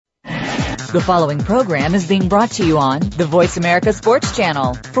The following program is being brought to you on the Voice America Sports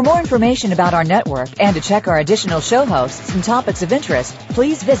Channel. For more information about our network and to check our additional show hosts and topics of interest,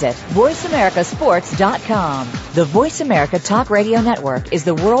 please visit voiceamericasports.com. The Voice America Talk Radio Network is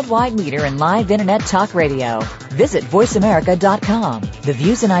the worldwide leader in live Internet talk radio. Visit voiceamerica.com. The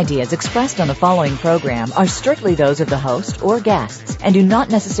views and ideas expressed on the following program are strictly those of the host or guests and do not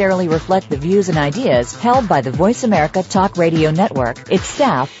necessarily reflect the views and ideas held by the Voice America Talk Radio Network, its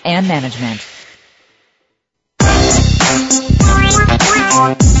staff, and management.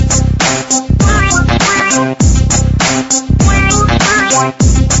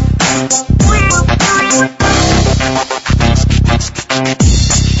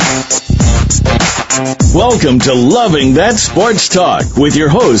 Welcome to Loving That Sports Talk with your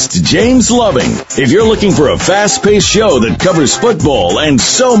host, James Loving. If you're looking for a fast-paced show that covers football and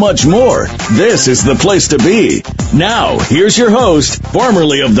so much more, this is the place to be. Now, here's your host,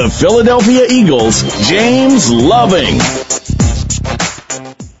 formerly of the Philadelphia Eagles, James Loving.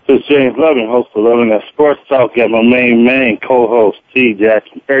 This is James Loving, host of Loving That Sports Talk. Got my main co-host, T.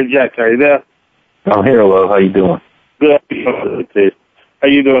 Jackson. Terry Jackson, are you there? I'm here, love. How you doing? Good. How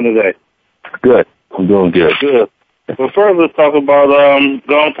you doing today? Good. I'm doing good. Good. Well, first, let's talk about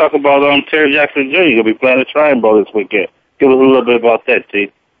Terry Jackson Jr. He'll be playing the Shrine Bowl this weekend. Give us a little bit about that, T.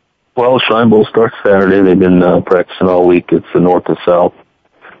 Well, Shrine Bowl starts Saturday. They've been practicing all week. It's the North and South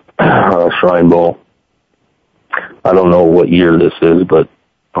Shrine Bowl. I don't know what year this is, but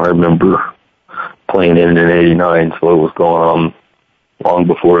I remember playing in '89, so it was going on long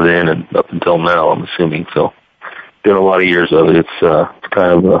before then and up until now, I'm assuming. So, been a lot of years of it. It's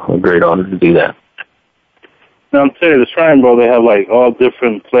kind of a great honor to do that. Now, I'm telling you, the Shrine Bowl, they have like all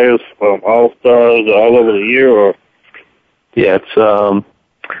different players from All-Stars all over the year, or? Yeah, it's,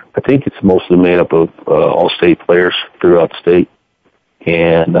 I think it's mostly made up of all-state players throughout the state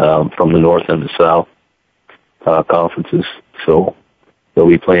and from the North and the South conferences. So they'll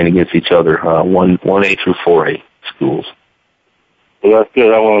be playing against each other, 1A through 4A schools. Well, that's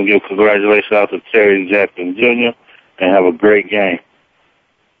good. I want to give congratulations out to Terry Jackson Jr. and have a great game.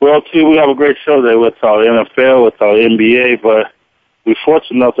 Well, too, we have a great show today with our NFL, with our NBA, but we're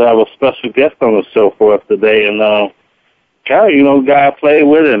fortunate enough to have a special guest on the show for us today. And, the guy I played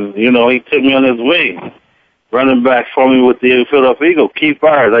with, and, he took me on his wing, running back for me with the Philadelphia Eagles, Keith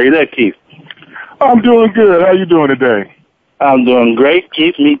Byars. Are you there, Keith? I'm doing good. How you doing today? I'm doing great.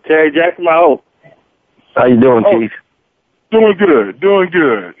 Keith, meet Terry Jackson, my host. How you doing, Keith? Doing good.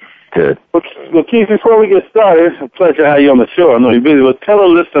 Good. Well, Keith, before we get started, it's a pleasure to have you on the show. I know you're busy, but tell the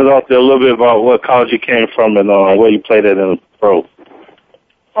listeners out there a little bit about what college you came from and where you played at in the pros.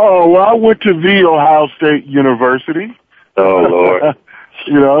 Oh, well, I went to the Ohio State University. Oh, Lord.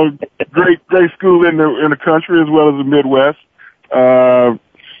 Great school in the country as well as the Midwest. And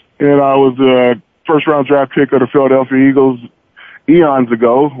I was a first-round draft pick of the Philadelphia Eagles eons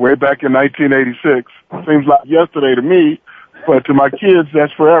ago, way back in 1986. Seems like yesterday to me, but to my kids,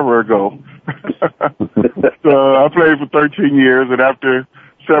 that's forever ago. So I played for 13 years, and after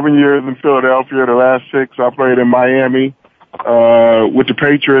 7 years in Philadelphia, the last 6, I played in Miami with the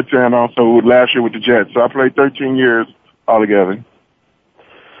Patriots and also last year with the Jets. So I played 13 years altogether.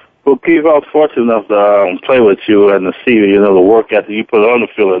 Well, Keith, I was fortunate enough to play with you and to see, the work ethic you put on the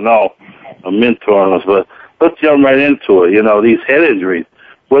field and all, a mentor on us. But let's jump right into it. These head injuries.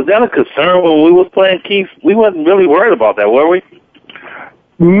 Was that a concern when we was playing, Keith? We wasn't really worried about that, were we?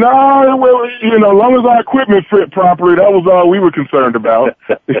 No, well, as long as our equipment fit properly, that was all we were concerned about.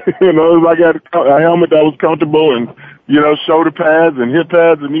 As I got a helmet that was comfortable and, shoulder pads and hip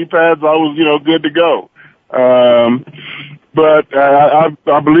pads and knee pads, I was, good to go. But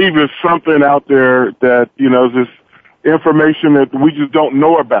I believe there's something out there that, is this information that we just don't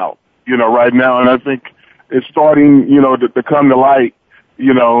know about, right now. And I think it's starting, to come to light,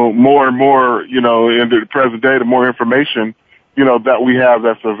 more and more, in the present day, the more information, that we have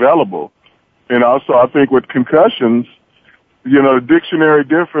that's available. And also I think with concussions, the dictionary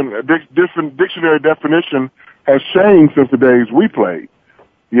definition has changed since the days we played.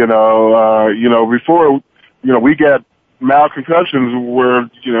 Before, we got mild concussions where,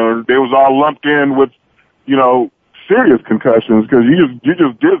 they was all lumped in with, serious concussions because you're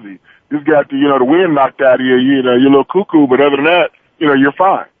just dizzy. You just got the wind knocked out of you, you're a little cuckoo, but other than that, you're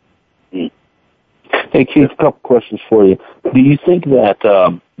fine. Hey, Keith, a couple questions for you. Do you think that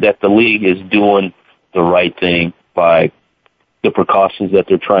that the league is doing the right thing by the precautions that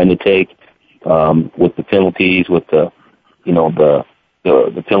they're trying to take with the penalties, with the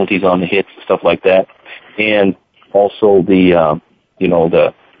penalties on the hits and stuff like that, and also the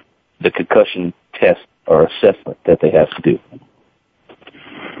concussion test or assessment that they have to do?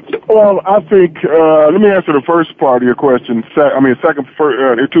 Well, I think, let me answer the first part of your question.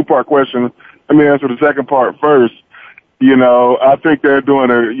 A two-part question. Let me answer the second part first. You know, I think they're doing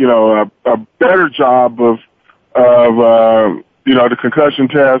a better job of the concussion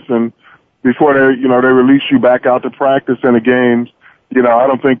test, and before they release you back out to practice in the games. You know, I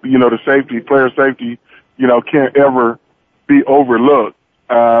don't think, the player safety, can't ever be overlooked.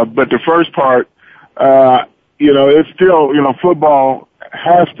 But the first part, it's still, football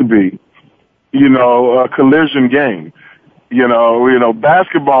has to be, a collision game.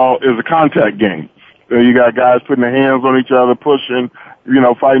 Basketball is a contact game. You got guys putting their hands on each other, pushing,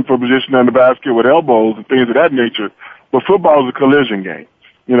 fighting for position in the basket with elbows and things of that nature. But football is a collision game.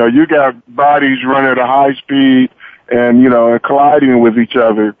 You got bodies running at a high speed and, colliding with each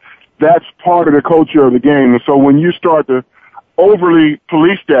other. That's part of the culture of the game. And so when you start to overly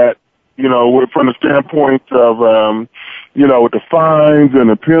police that, from the standpoint of, with the fines and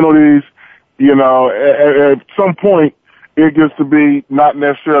the penalties, at some point it gets to be not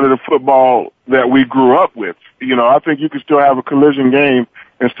necessarily the football that we grew up with. I think you can still have a collision game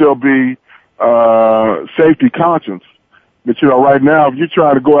and still be safety conscious. But, right now, if you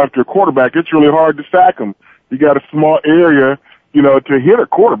try to go after a quarterback, it's really hard to sack him. You got a small area, to hit a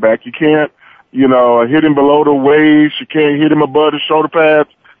quarterback. You can't, hit him below the waist. You can't hit him above the shoulder pads.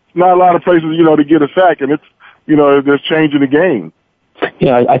 Not a lot of places, to get a sack, and it's, there's changing the game.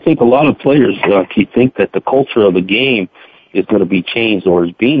 Yeah, I think a lot of players think that the culture of the game is going to be changed or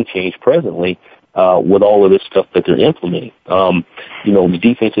is being changed presently with all of this stuff that they're implementing. The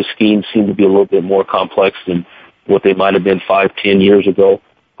defensive schemes seem to be a little bit more complex than what they might have been 5-10 years ago.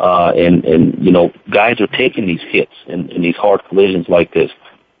 And guys are taking these hits and these hard collisions like this,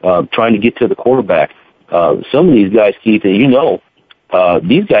 trying to get to the quarterback. Some of these guys, Keith,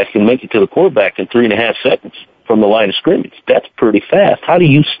 these guys can make it to the quarterback in 3.5 seconds from the line of scrimmage. That's pretty fast. How do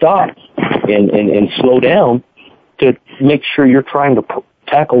you stop and slow down to make sure you're trying to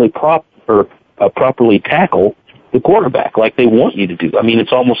properly tackle the quarterback like they want you to do? I mean,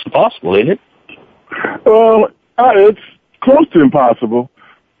 it's almost impossible, isn't it? Well, it's close to impossible,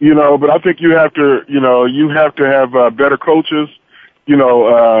 but I think you have to have better coaches,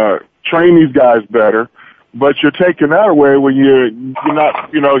 train these guys better, but you're taking that away when you're not,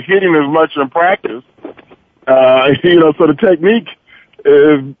 hitting as much in practice. So the technique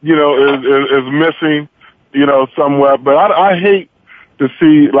is missing, somewhat, but I hate to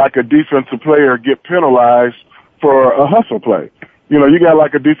see like a defensive player get penalized for a hustle play. You got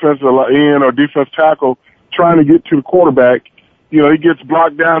like a defensive end or defense tackle trying to get to the quarterback. He gets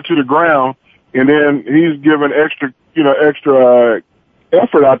blocked down to the ground, and then he's given extra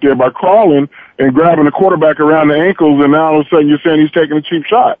effort out there by crawling and grabbing the quarterback around the ankles, and now all of a sudden you're saying he's taking a cheap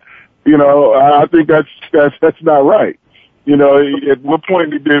shot. I think that's not right. At what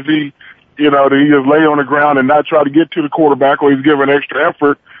point does he, does he just lay on the ground and not try to get to the quarterback, or he's giving extra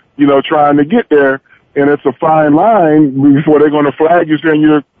effort, trying to get there? And it's a fine line before they're going to flag you saying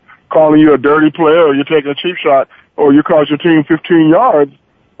you're calling you a dirty player or you're taking a cheap shot or you cost your team 15 yards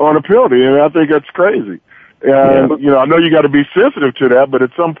on a penalty. And I think that's crazy. And, I know you got to be sensitive to that, but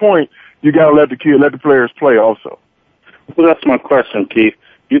at some point you got to let the players play also. Well, that's my question, Keith.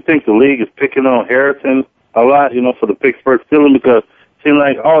 You think the league is picking on Harrison a lot, for the Pittsburgh Steelers? Because it seems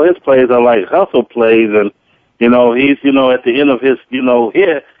like all his plays are like hustle plays, and, he's, at the end of his,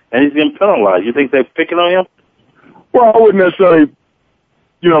 hit, and he's getting penalized. You think they're picking on him? Well, I wouldn't necessarily,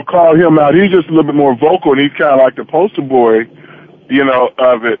 call him out. He's just a little bit more vocal, and he's kind of like the poster boy,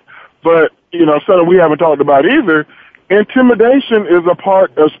 of it. But, something we haven't talked about either, intimidation is a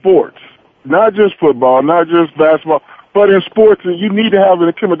part of sports, not just football, not just basketball, but in sports, you need to have an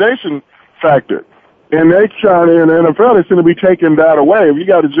intimidation factor. And they trying in the NFL, they seem to be taking that away. If you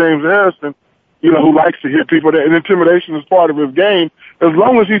got a James Harrison, who likes to hit people, and intimidation is part of his game, as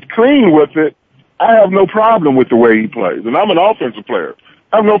long as he's clean with it, I have no problem with the way he plays. And I'm an offensive player.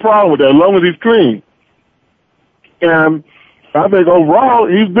 I have no problem with that, as long as he's clean. And I think overall,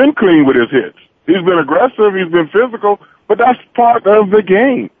 he's been clean with his hits. He's been aggressive, he's been physical, but that's part of the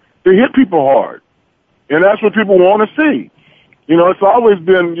game, to hit people hard. And that's what people want to see. It's always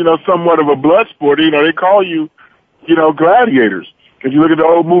been, somewhat of a blood sport. They call you, gladiators. If you look at the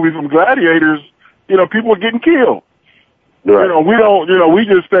old movie from Gladiators, people are getting killed. Right. We don't, we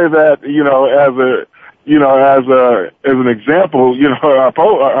just say that, as an example,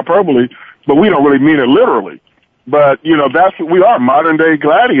 hyperbole, but we don't really mean it literally. But, that's what we are, modern day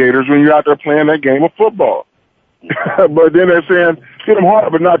gladiators when you're out there playing that game of football. But then they're saying, hit them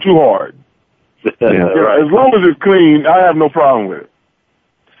hard, but not too hard. As long as it's clean, I have no problem with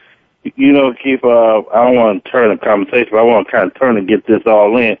it. Keith, I don't want to turn the conversation, but I want to kind of turn and get this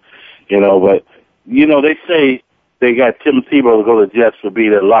all in. But, they say they got Tim Tebow to go to Jets to be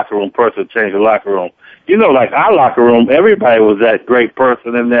the locker room person, change the locker room. Like our locker room, everybody was that great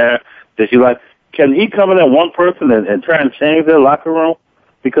person in there that you like. Can he come in at one person and try and change their locker room?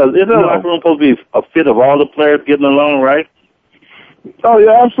 Because isn't the locker room supposed to be a fit of all the players getting along, right? Oh,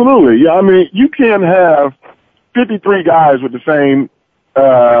 yeah, absolutely. Yeah, I mean, you can't have 53 guys with the same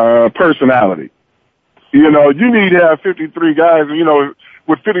personality. You need to have 53 guys,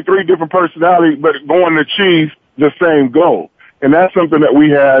 with 53 different personalities, but going to achieve the same goal. And that's something that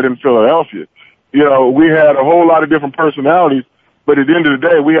we had in Philadelphia. We had a whole lot of different personalities, but at the end of the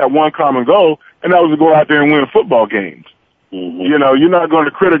day, we had one common goal, and that was to go out there and win football games. Mm-hmm. You're not going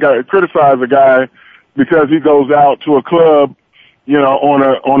to criticize a guy because he goes out to a club, on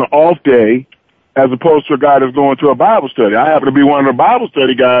an off day, as opposed to a guy that's going to a Bible study. I happen to be one of the Bible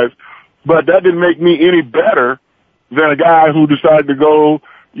study guys, but that didn't make me any better than a guy who decided to go,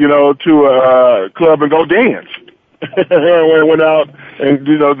 to a club and go dance. Went out and,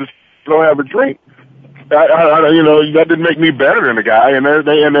 just go have a drink. That didn't make me better than the guy. And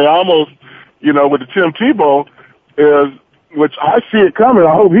they almost, with the Tim Tebow is, which I see it coming.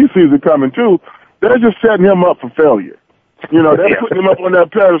 I hope he sees it coming too. They're just setting him up for failure. They're putting him up on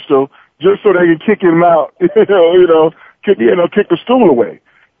that pedestal just so they can kick him out, kick the stool away.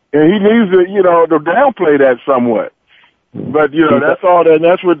 And he needs to, to downplay that somewhat. But, that's all that, and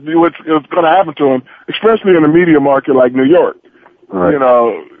that's what's going to happen to him, especially in a media market like New York. Right.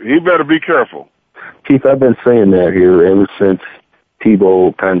 He better be careful. Keith, I've been saying that here ever since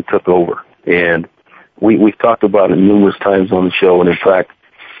Tebow kind of took over. And we've talked about it numerous times on the show. And in fact,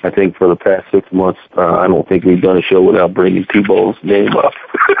 I think for the past 6 months, I don't think we've done a show without bringing Tebow's name up.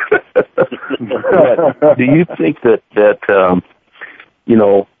 Do you think that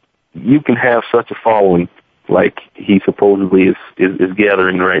you can have such a following like he supposedly is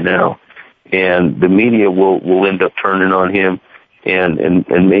gathering right now, and the media will end up turning on him and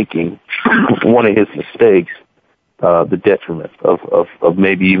making one of his mistakes the detriment of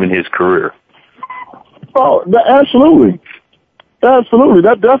maybe even his career? Oh, absolutely. Absolutely.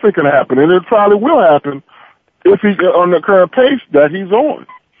 That definitely can happen, and it probably will happen if he's on the current pace that he's on.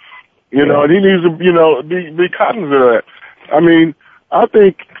 And he needs to, be cognizant of that. I mean, I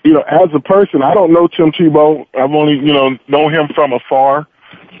think, as a person, I don't know Tim Tebow. I've only, known him from afar.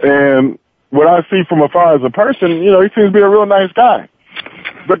 And what I see from afar as a person, he seems to be a real nice guy.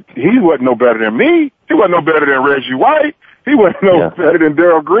 But he wasn't no better than me. He wasn't no better than Reggie White. He wasn't no better than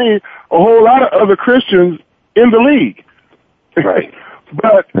Darrell Green. A whole lot of other Christians in the league. Right.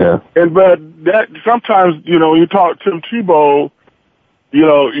 but that sometimes, when you talk Tim Tebow,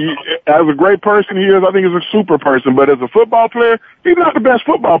 as a great person he is, I think he's a super person. But as a football player, he's not the best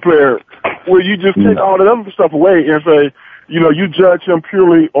football player where you just take all the other stuff away and say, you judge him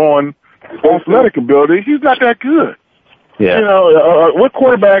purely on athletic ability. He's not that good. Yeah. What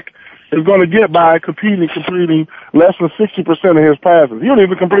quarterback is going to get by completing less than 60% of his passes? He don't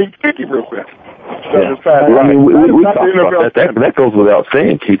even complete 50%. Yeah. I mean, we talked about that. That goes without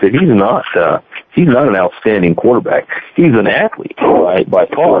saying, Keith, that he's not an outstanding quarterback. He's an athlete, right, by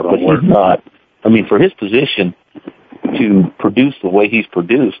far, but he's not. I mean, for his position to produce the way he's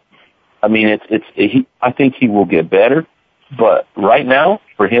produced, I mean, I think he will get better. But right now,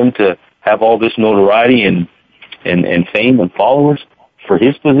 for him to have all this notoriety and fame and followers for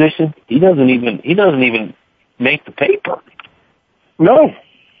his position, he doesn't even make the paper. No.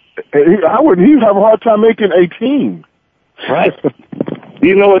 He'd have a hard time making a team. Right.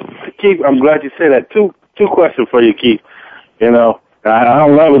 You know what, Keith? I'm glad you said that. Two questions for you, Keith. I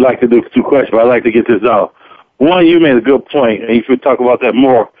don't ever like to do two questions, but I like to get this out. One, you made a good point, and you should talk about that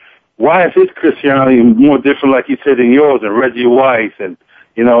more. Why is his Christianity more different, like you said, than yours and Reggie White's? And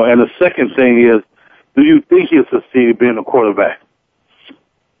the second thing is, do you think he'll succeed being a quarterback?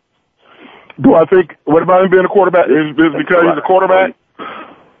 Do I think, what about him being a quarterback? Is because he's a quarterback?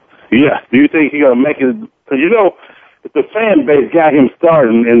 Yeah. Do you think he's going to make it? Because, the fan base got him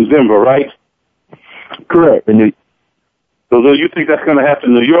starting in Denver, right? Correct. So do you think that's going to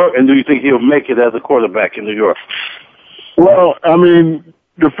happen in New York, and do you think he'll make it as a quarterback in New York? Well, I mean,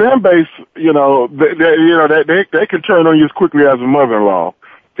 the fan base, they can turn on you as quickly as a mother-in-law.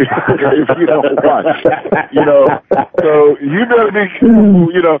 If you don't watch, so you better be,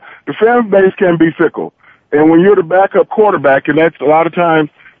 the fan base can be fickle. And when you're the backup quarterback, and that's a lot of times,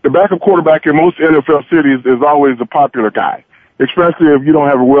 the backup quarterback in most NFL cities is always a popular guy, especially if you don't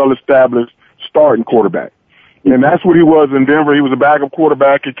have a well-established starting quarterback. And that's what he was in Denver. He was a backup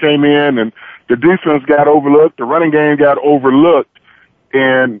quarterback. He came in, and the defense got overlooked. The running game got overlooked,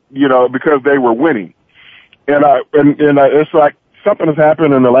 and, because they were winning. And it's like, something has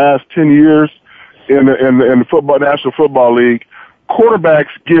happened in the last 10 years in the football, National Football League. Quarterbacks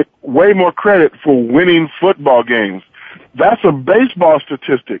get way more credit for winning football games. That's a baseball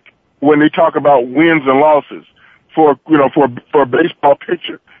statistic when they talk about wins and losses for a baseball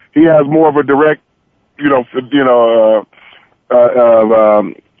pitcher. He has more of a direct, feeling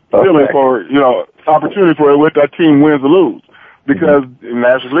for, opportunity for what that team wins or lose. Because in the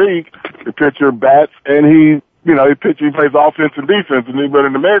National League, the pitcher bats and he plays offense and defense. But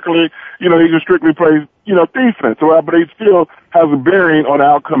in the American League, he just strictly plays, defense. So, but he still has a bearing on the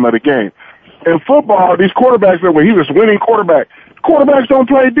outcome of the game. In football, these quarterbacks, when he was winning quarterbacks don't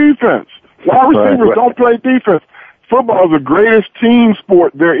play defense. Wide receivers don't play defense. Football is the greatest team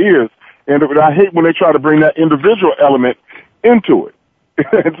sport there is. And I hate when they try to bring that individual element into it.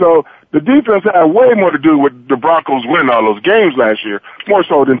 And so the defense had way more to do with the Broncos winning all those games last year, more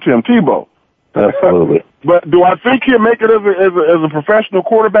so than Tim Tebow. Absolutely. But do I think he'll make it as a professional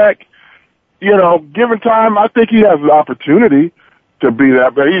quarterback? Given time, I think he has the opportunity to be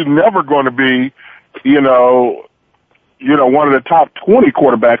that, but he's never going to be, one of the top 20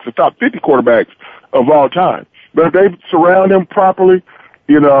 quarterbacks, the top 50 quarterbacks of all time. But if they surround him properly,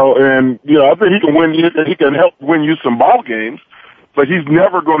 I think he can win. He can help win you some ball games, but he's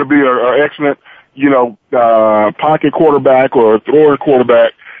never going to be an excellent, pocket quarterback or a throwing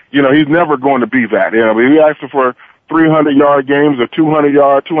quarterback. He's never going to be that. He asking for 300-yard games or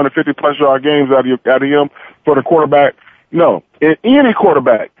 250-plus yard games out of him for the quarterback. No, and any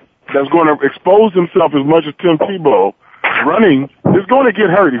quarterback that's going to expose himself as much as Tim Tebow running is going to get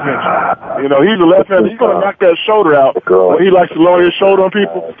hurt eventually. He's a left-hander. He's going to knock that shoulder out. He likes to lower his shoulder on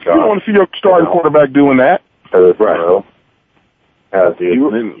people. You don't want to see your starting quarterback doing that. Right.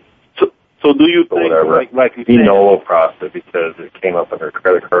 So do you think, like you said, Nola process because it came up in her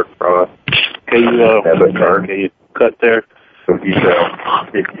credit card fraud? Can you cut there? I'm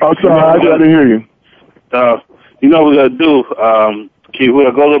sorry, I didn't hear you. What we're going to do, Keith,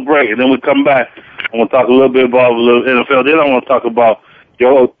 we're going to go to break, and then we come back. I'm going to talk a little bit about NFL. Then I want to talk about the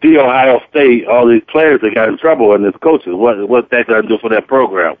Ohio State, all these players that got in trouble and his coaches, what that going to do for that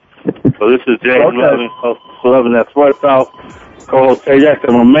program. So this is James Loving that Sports Talk. Co-host Terry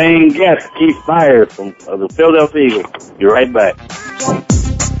Jackson, my main guest, Keith Myers from the Philadelphia Eagles. Be right back.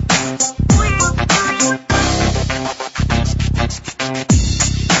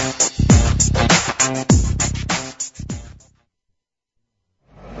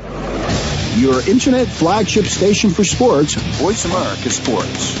 Your internet flagship station for sports, Voice America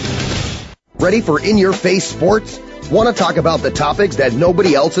Sports. Ready for in-your-face sports? Want to talk about the topics that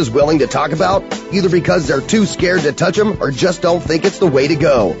nobody else is willing to talk about, either because they're too scared to touch them or just don't think it's the way to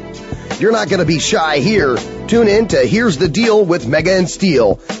go? You're not going to be shy here. Tune in to Here's the Deal with Mega and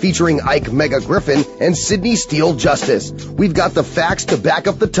Steel, featuring Ike Mega Griffin and Sydney Steele Justice. We've got the facts to back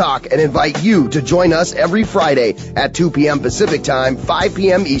up the talk and invite you to join us every Friday at 2 p.m. Pacific Time, 5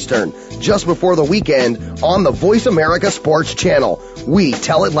 p.m. Eastern, just before the weekend on the Voice America Sports Channel. We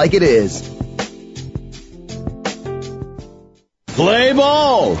tell it like it is. Play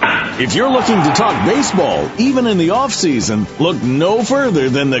ball! If you're looking to talk baseball, even in the off-season, look no further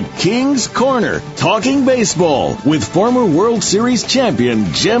than the King's Corner, talking baseball with former World Series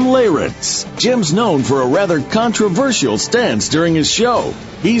champion Jim Leyritz. Jim's known for a rather controversial stance during his show.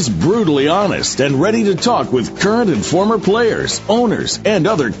 He's brutally honest and ready to talk with current and former players, owners, and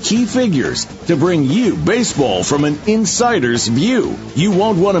other key figures to bring you baseball from an insider's view. You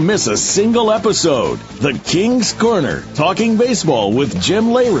won't want to miss a single episode. The King's Corner, talking baseball with Jim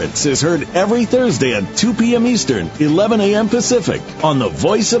Leyritz is heard every Thursday at 2 p.m. Eastern, 11 a.m. Pacific on the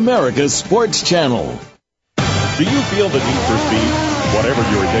Voice America Sports Channel. Do you feel the need for speed? Whatever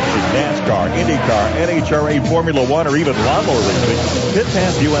your addiction, NASCAR, IndyCar, NHRA, Formula One, or even lawnmower racing, Pit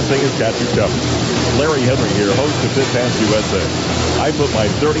Pass USA has got you covered. Larry Henry here, host of Pit Pass USA. I put my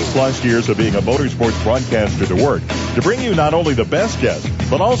 30-plus years of being a motorsports broadcaster to work to bring you not only the best guests,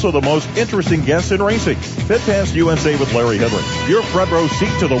 but also the most interesting guests in racing. Pit Pass USA with Larry Henry, your front row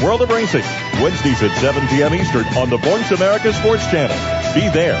seat to the world of racing. Wednesdays at 7 p.m. Eastern on the Voice America Sports Channel. Be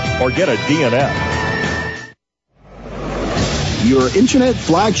there or get a DNF. Your internet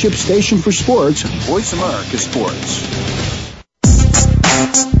flagship station for sports, Voice America Sports.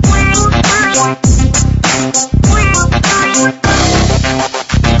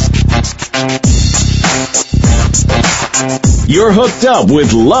 You're hooked up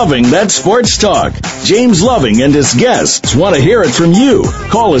with Loving That Sports Talk. James Loving and his guests want to hear it from you.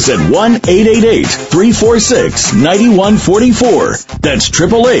 Call us at 1-888-346-9144. That's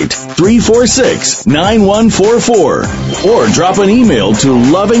 888-346-9144. Or drop an email to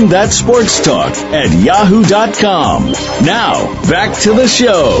lovingthatsportstalk@yahoo.com. Now, back to the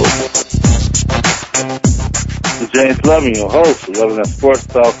show. James Loving, your host of Loving That Sports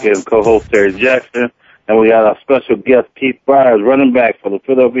Talk, and co-host Terry Jackson. And we got our special guest, Keith Byars, running back for the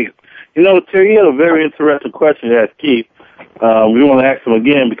Philadelphia Eagles. You know, Terry, you had a very interesting question to ask Keith. We want to ask him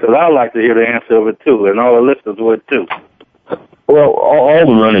again because I'd like to hear the answer of it, too, and all the listeners would, too. Well, all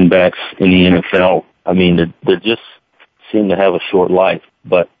the running backs in the NFL, I mean, they just seem to have a short life.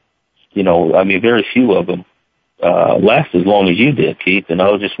 But, you know, I mean, very few of them last as long as you did, Keith. And I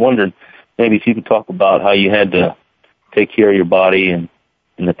was just wondering, maybe if you could talk about how you had to take care of your body and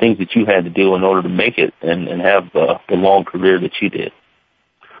the things that you had to do in order to make it and have the long career that you did.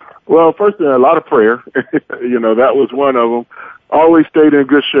 Well, first thing, a lot of prayer. You know, that was one of them. Always stayed in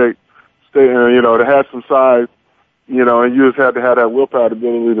good shape. You know, to have some size, you know, and you just had to have that willpower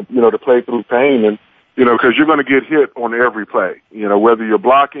ability to, you know, to play through pain. And, you know, because you're going to get hit on every play, you know, whether you're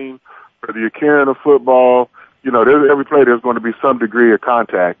blocking, whether you're carrying a football, you know, every play there's going to be some degree of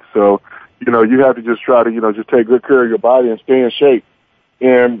contact. So, you know, you have to just try to, you know, just take good care of your body and stay in shape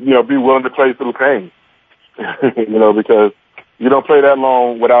and, you know, be willing to play through pain, you know, because you don't play that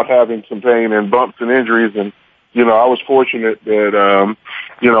long without having some pain and bumps and injuries. And, you know, I was fortunate that,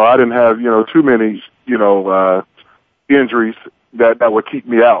 you know, I didn't have, you know, too many, you know, injuries that would keep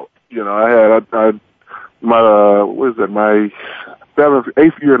me out. You know, I had my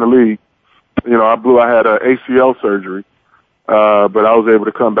 8th year in the league. You know, I had an ACL surgery, but I was able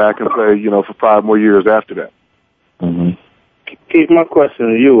to come back and play, you know, for 5 more years after that. Mm-hmm. Keith, my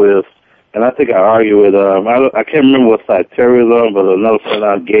question to you is, and I think I argue with, I can't remember what side Terry was on, but another friend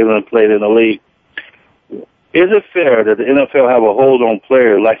out, Galen, played in the league. Is it fair that the NFL have a hold on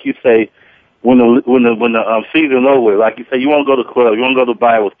players, like you say, when the season's over, like you say, you want to go to club, you want to go to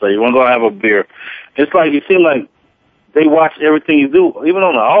Bible study, you want to go have a beer. It's like you seem like they watch everything you do, even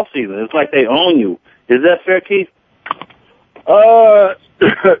on the off season. It's like they own you. Is that fair, Keith?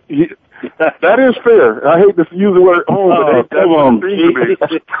 That is fair. I hate to use the word own, but come on,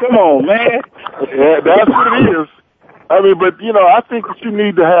 come on, man. Yeah, that's what it is. I mean, but you know, I think that you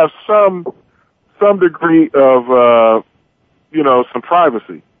need to have some degree of you know, some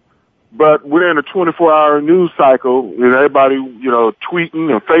privacy. But we're in a 24-hour news cycle, and everybody, you know,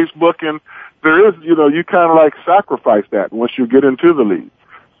 tweeting and Facebooking. There is, you know, you kind of like sacrifice that once you get into the league.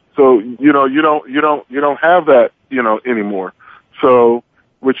 So, you know, you don't have that, you know, anymore. So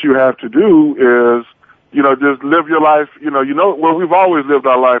what you have to do is, you know, just live your life, well, we've always lived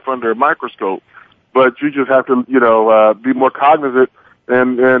our life under a microscope, but you just have to, you know, be more cognizant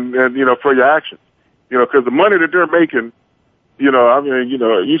and, you know, for your actions, you know, because the money that they're making, you know, I mean, you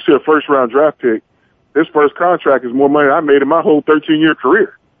know, you see a first round draft pick, this first contract is more money I made in my whole 13-year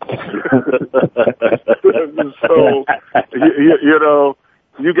career. So, you know,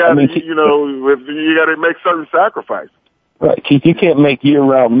 you got to, you know, you got to make certain sacrifices. Right, Keith, you can't make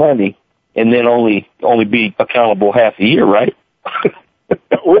year-round money and then only be accountable half the year, right?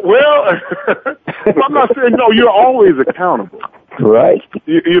 Well, I'm not saying no. You're always accountable, right?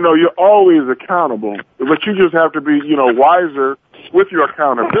 You know, you're always accountable, but you just have to be, you know, wiser with your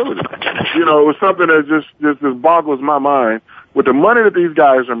accountability. You know, it was something that just boggles my mind with the money that these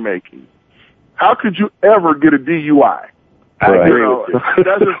guys are making. How could you ever get a DUI? Right. You know,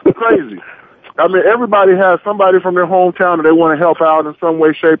 that's just crazy. I mean, everybody has somebody from their hometown that they want to help out in some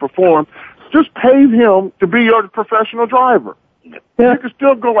way, shape, or form. Just pay him to be your professional driver. Yeah. You can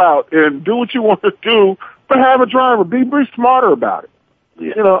still go out and do what you want to do, but have a driver. Be smarter about it.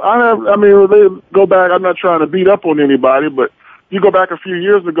 Yeah. You know, they go back. I'm not trying to beat up on anybody, but you go back a few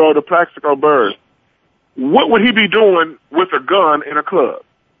years ago to Plaxico Burress. What would he be doing with a gun in a club?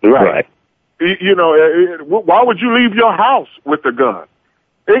 Right. You know, why would you leave your house with a gun?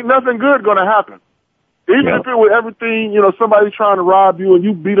 Ain't nothing good going to happen. Even if it was everything, you know, somebody trying to rob you and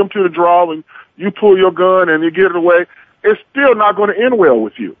you beat them to the draw and you pull your gun and you get it away, it's still not going to end well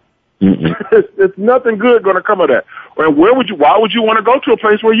with you. Mm-hmm. It's nothing good going to come of that. And why would you want to go to a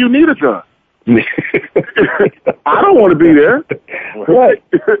place where you need a gun? I don't want to be there. Right.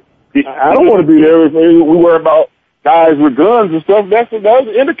 I don't want to be there if we worry about guys with guns and stuff. That's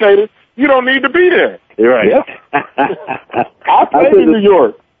indicated you don't need to be there. You're right. Yep. I played in New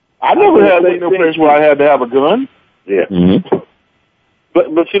York. I never had no place where I had to have a gun. Yeah. Mm-hmm.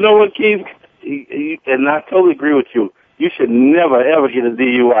 But you know what, Keith? And I totally agree with you. You should never, ever get a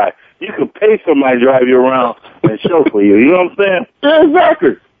DUI. You can pay somebody to drive you around and show for you. You know what I'm saying? Yeah,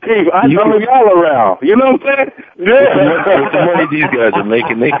 exactly. Keith, I know y'all around. You know what I'm saying? Yeah. With the money these guys are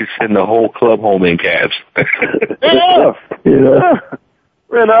making, they could send the whole club home in cabs. Yeah. Yeah.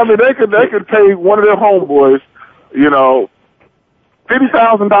 Man, I mean, they could pay one of their homeboys, you know,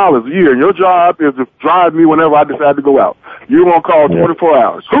 $50,000 a year. Your job is to drive me whenever I decide to go out. You won't call 24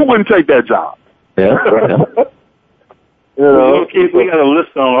 hours. Who wouldn't take that job? Yeah. You know, Keith, we got a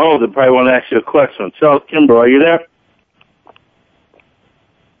list on hold that probably want to ask you a question. Charles Kimber, are you there?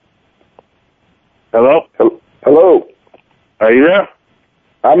 Hello? Hello. Are you there?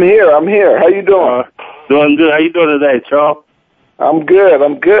 I'm here. How you doing? Doing good. How you doing today, Charles? I'm good.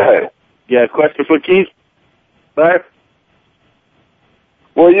 Yeah, question for Keith? Right?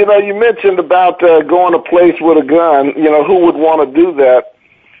 Well, you know, you mentioned about going to a place with a gun. You know, who would want to do that?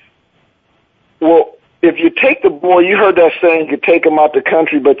 Well, if you take the boy, you heard that saying, you take them out the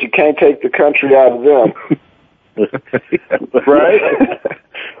country, but you can't take the country out of them. Right?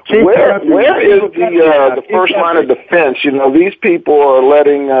 Where is the first line of defense? You know, these people are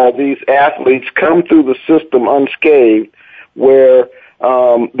letting these athletes come through the system unscathed, where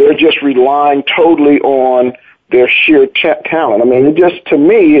they're just relying totally on their sheer talent. I mean, it just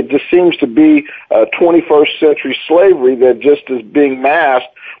seems to be 21st century slavery that just is being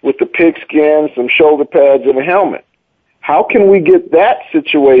masked with the pigskin, some shoulder pads, and a helmet. How can we get that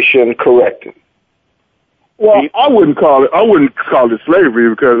situation corrected? well, I wouldn't call it slavery,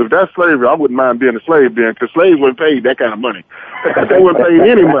 because if that's slavery, I wouldn't mind being a slave then, because slaves weren't paid that kind of money. They weren't paid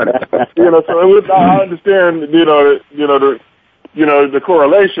any money. So I understand, the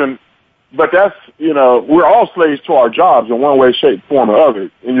correlation. But that's, we're all slaves to our jobs in one way, shape, form, or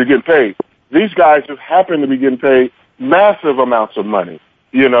other, and you're getting paid. These guys just happen to be getting paid massive amounts of money,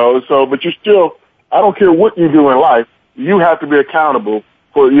 but you still, I don't care what you do in life, you have to be accountable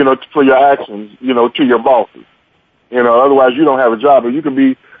for your actions, to your bosses. Otherwise you don't have a job. And you can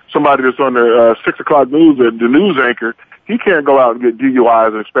be somebody that's on the 6 o'clock news, the news anchor. He can't go out and get DUIs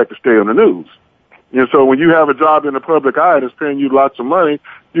and expect to stay on the news. So when you have a job in the public eye that's paying you lots of money,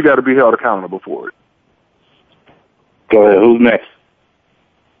 you got to be held accountable for it. Go ahead. Who's next?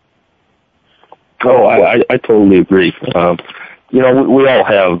 Oh, I totally agree. We all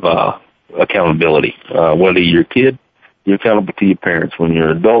have accountability. Whether you're a kid, you're accountable to your parents. When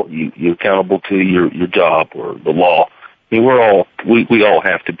you're an adult, you're accountable to your job or the law. I mean, we all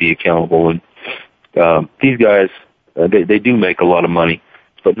have to be accountable. And these guys, they do make a lot of money,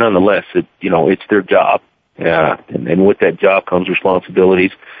 but nonetheless, it's their job. And with that job comes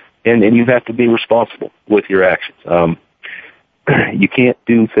responsibilities, and you have to be responsible with your actions. You can't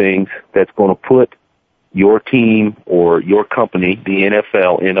do things that's going to put your team or your company, the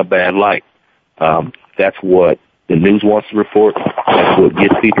NFL, in a bad light. That's what the news wants to report. That's what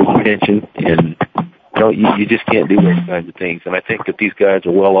gets people's attention, and you just can't do those kinds of things. And I think that these guys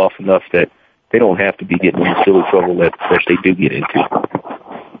are well off enough that they don't have to be getting into silly trouble that they do get into.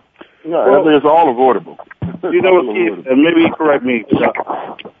 I think it's all avoidable. You know what, Keith, and maybe you correct me,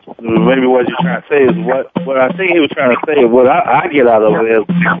 maybe what you're trying to say is what I think he was trying to say, what I get out of it is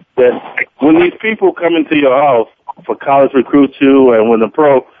that when these people come into your house for college recruits you and when the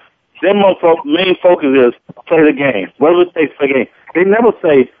pro, their main focus is play the game, whatever it takes to play the game. They never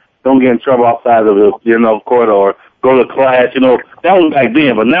say don't get in trouble outside of the court or go to class, that was back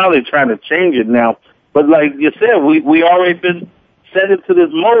then, but now they're trying to change it now. But like you said, we already been set into this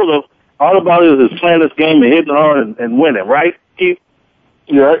mode of all about it is playing this game and hitting hard and winning, right, Keith?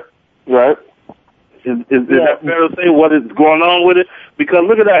 Yeah, right. Is that fair to say what is going on with it? Because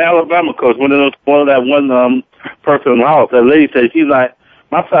look at that Alabama coach. One of that one person in the house, that lady said, she's like,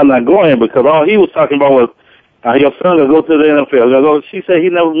 my son's not going because all he was talking about was your son will go to the NFL. She said he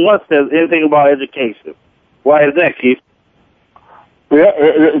never once said anything about education. Why is that, Keith? Yeah,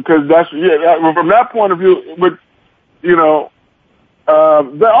 because from that point of view, but you're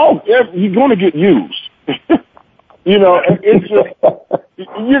going to get used. It's just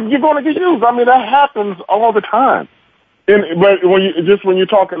you're going to get used. I mean, that happens all the time. But when you're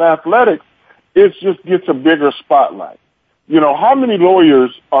talking athletics, it just gets a bigger spotlight. How many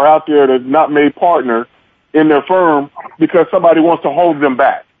lawyers are out there that not made partner in their firm because somebody wants to hold them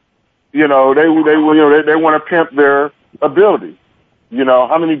back? They want to pimp their ability.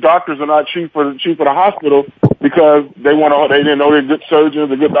 How many doctors are not chief of the hospital because they didn't know they're good surgeons,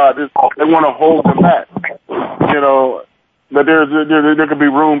 they're good doctors. They want to hold them back. But there could be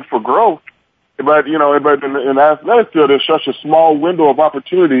room for growth. But in athletics field, there's such a small window of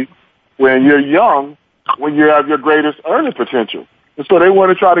opportunity when you're young, when you have your greatest earning potential. And so they want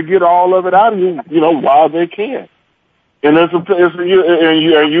to try to get all of it out of you, while they can. And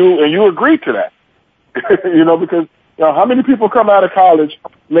you agree to that. Because Now, how many people come out of college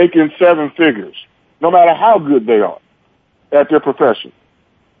making 7 figures, no matter how good they are at their profession?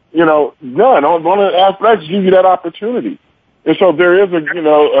 You know, none. One of the athletics give you that opportunity. And so there is a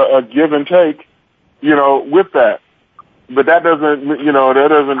give and take, you know, with that. But that doesn't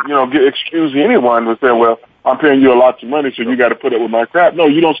excuse anyone to say, well, I'm paying you a lot of money, so you got to put up with my crap. No,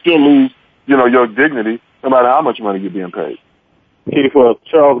 you don't still lose, you know, your dignity, no matter how much money you're being paid. Keith, well,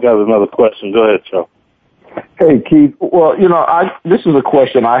 Charles got another question. Go ahead, Charles. Hey, Keith. Well, you know, this is a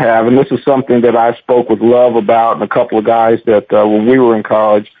question I have, and this is something that I spoke with Love about and a couple of guys that when we were in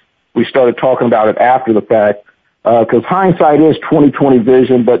college, we started talking about it after the fact, because hindsight is 20/20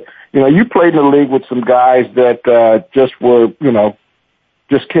 vision. But, you know, you played in the league with some guys that just were, you know,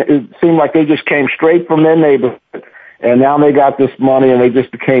 it seemed like they just came straight from their neighborhood, and now they got this money and they just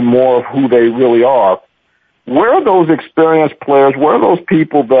became more of who they really are. Where are those experienced players? Where are those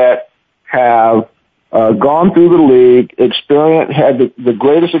people that have gone through the league, had the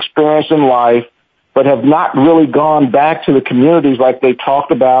greatest experience in life, but have not really gone back to the communities like they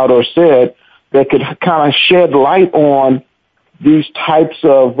talked about or said, that could kind of shed light on these types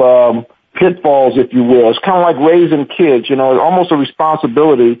of pitfalls, if you will? It's kind of like raising kids, you know, almost a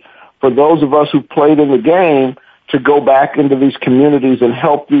responsibility for those of us who played in the game to go back into these communities and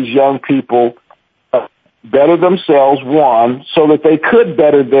help these young people better themselves, one, so that they could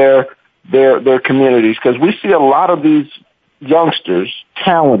better their communities. Because we see a lot of these youngsters,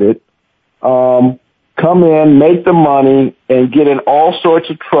 talented, come in, make the money, and get in all sorts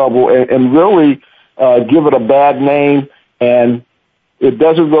of trouble and really give it a bad name, and it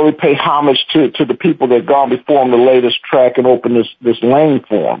doesn't really pay homage to the people that gone before them to lay this track and open this lane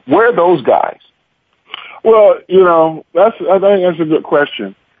for them. Where are those guys? Well, you know, I think that's a good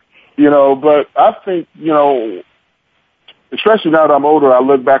question. You know, but I think, you know, especially now that I'm older, I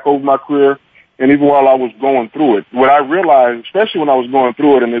look back over my career, and even while I was going through it, what I realized, especially when I was going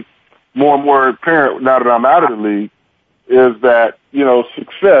through it, and it's more and more apparent now that I'm out of the league, is that, you know,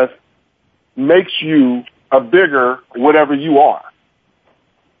 success makes you a bigger whatever you are.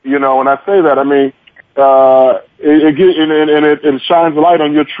 You know, when I say that, I mean, it shines a light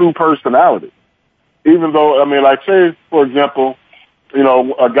on your true personality. Even though, I mean, like, say, for example, you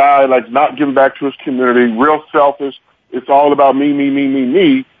know, a guy like not giving back to his community, real selfish, it's all about me.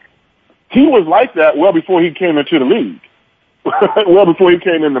 He was like that well before he came into the league, well before he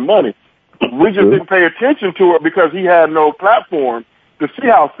came into money. We just didn't pay attention to it because he had no platform to see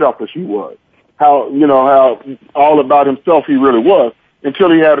how selfish he was, how all about himself he really was,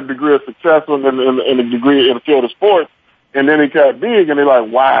 until he had a degree of success and a degree in the field of sports, and then he got big, and they're like,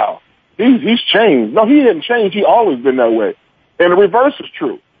 wow, he's changed. No, he didn't change. He always been that way. And the reverse is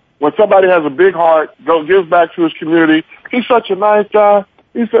true. When somebody has a big heart, gives back to his community, he's such a nice guy.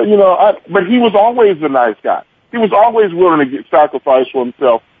 He said, but he was always a nice guy. He was always willing to sacrifice for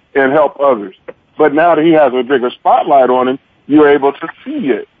himself and help others. But now that he has a bigger spotlight on him, you're able to see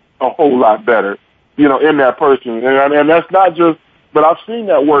it a whole lot better, in that person. And that's not just, but I've seen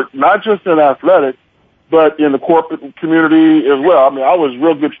that work, not just in athletics, but in the corporate community as well. I mean, I was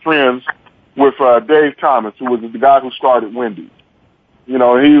real good friends with Dave Thomas, who was the guy who started Wendy's. I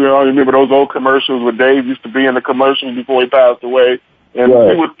remember those old commercials where Dave used to be in the commercials before he passed away. And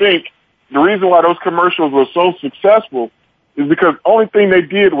you would think the reason why those commercials were so successful is because the only thing they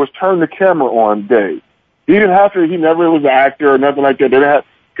did was turn the camera on Dave. He didn't have to, he never was an actor or nothing like that. They didn't have,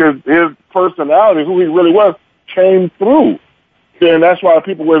 because his personality, who he really was, came through. And that's why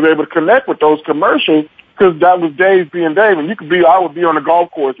people were able to connect with those commercials, because that was Dave being Dave. And I would be on the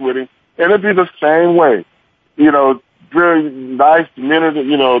golf course with him, and it'd be the same way. Very nice, never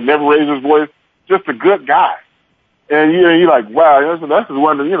raised his voice, just a good guy. And you're like, wow, that's the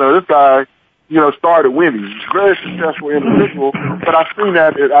one that, this guy, started Wendy's. Very successful individual. But I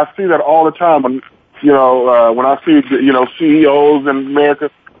see that all the time. And, when I see, CEOs in America,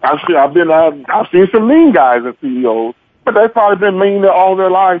 I've seen some mean guys as CEOs, but they've probably been mean all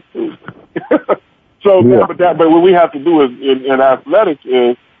their lives too. But what we have to do is in athletics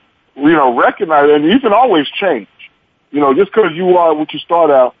is, recognize, and you can always change. Just because you are what you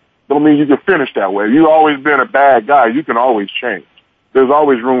start out, don't mean you can finish that way. You've always been a bad guy. You can always change. There's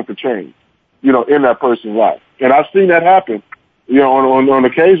always room for change, in that person's life. And I've seen that happen, on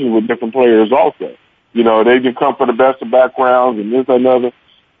occasion with different players also. They can come from the best of backgrounds and this and another.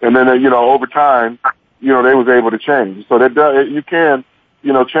 And then, over time, they was able to change. So that you can,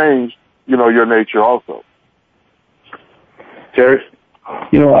 change, your nature also. Terry?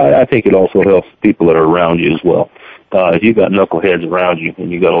 I think it also helps people that are around you as well. If you got knuckleheads around you and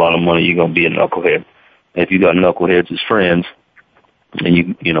you got a lot of money, you're going to be a knucklehead. And if you got knuckleheads as friends, and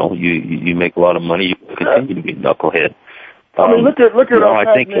you make a lot of money, you continue to be knucklehead. I mean, look at.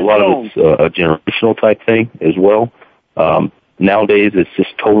 I think a lot of it's a generational type thing as well. Nowadays, it's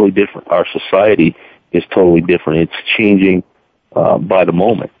just totally different. Our society is totally different. It's changing by the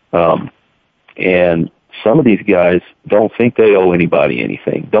moment, and some of these guys don't think they owe anybody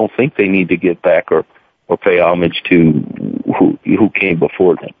anything. Don't think they need to give back or pay homage to who came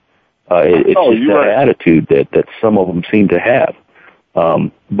before them. It's just that attitude that some of them seem to have.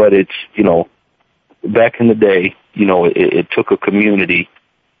 But it's, back in the day, it took a community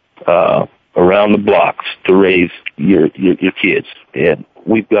around the blocks to raise your kids. And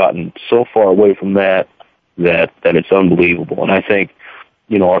we've gotten so far away from that it's unbelievable. And I think,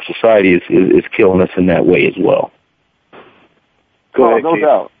 our society is killing us in that way as well. No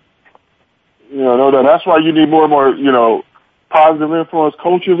doubt. No doubt. That's why you need more and more, positive influence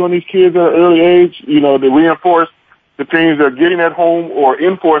coaches on these kids at an early age, to reinforce the things they're getting at home or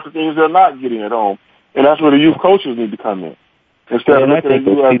enforce the things they're not getting at home. And that's where the youth coaches need to come in. Instead of I think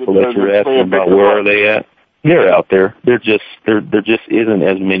those people that you're asking about, where are they at? They're out there. There just isn't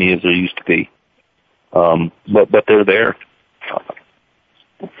as many as there used to be. But they're there.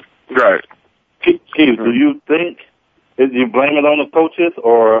 Right. Keith, do you think you blame it on the coaches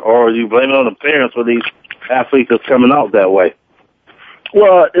or you blame it on the parents for these athletes that's coming out that way?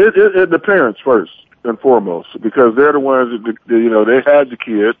 Well, it the parents first and foremost, because they're the ones that, they had the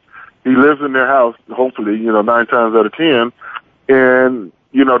kid. He lives in their house, hopefully, 9 times out of 10. And,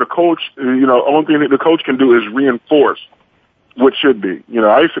 the coach, only thing that the coach can do is reinforce what should be.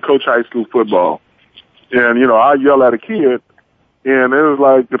 I used to coach high school football. And, I yell at a kid, and it was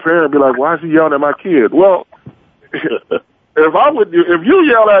like, the parent would be like, why is he yelling at my kid? Well, if you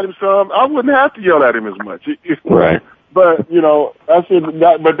yell at him some, I wouldn't have to yell at him as much. Right. But, I said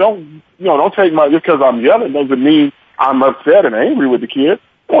that, but don't take just because I'm yelling doesn't mean I'm upset and angry with the kid.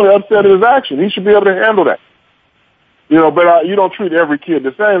 I'm only upset at his action. He should be able to handle that. But you don't treat every kid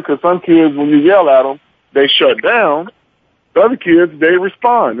the same, because some kids, when you yell at them, they shut down. The other kids, they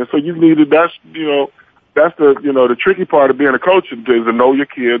respond. And so you need to, that's the tricky part of being a coach is to know your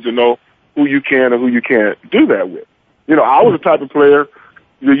kids and know who you can and who you can't do that with. I was the type of player,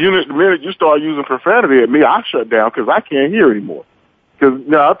 the minute you start using profanity at me, I shut down because I can't hear anymore. Because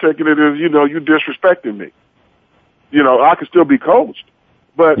now I'm taking it as, you disrespecting me. I could still be coached,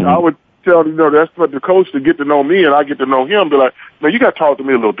 but I would tell, that's what the coach to get to know me and I get to know him, be like, man, you got to talk to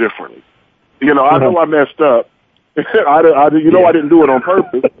me a little differently. I know I messed up. I didn't do it on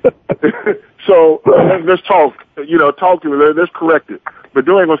purpose. So let's talk, talk to me, let's correct it. But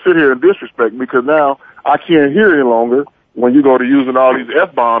you ain't going to sit here and disrespect me, because now I can't hear any longer when you go to using all these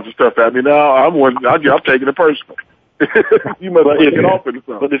F-bombs and stuff at me. Now I'm taking it personal. You must take it off into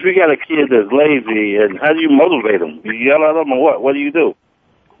something. But if you got a kid that's lazy, and how do you motivate them? You yell at them or what? What do you do?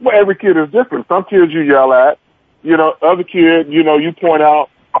 Well, every kid is different. Some kids you yell at, other kid, you point out,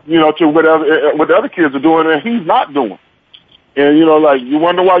 to what the other kids are doing and he's not doing. And, you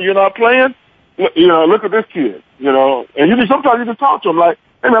wonder why you're not playing? Look at this kid, and sometimes you just talk to him like,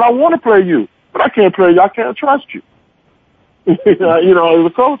 hey man, I want to play you, but I can't play you. I can't trust you. As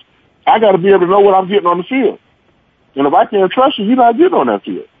a coach, I got to be able to know what I'm getting on the field. And if I can't trust you, you're not getting on that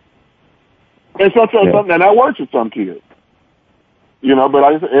field. And sometimes and that works with some kids. But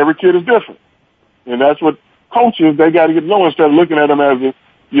like I said, every kid is different. And that's what coaches, they got to get to know, instead of looking at them as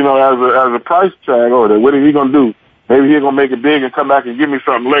a price tag, or what is he going to do? Maybe he's going to make it big and come back and give me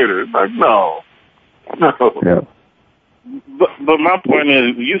something later. It's like, no. Yeah. But my point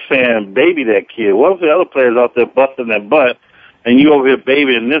is, you saying baby that kid. What if the other players out there busting their butt, and you over here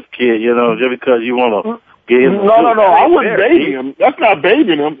babying this kid, just because you want to get him? No, I wouldn't baby him. That's not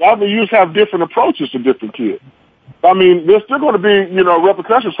babying him. I mean, you just have different approaches to different kids. I mean, there's still going to be,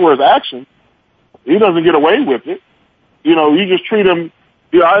 repercussions for his action. He doesn't get away with it. You just treat him,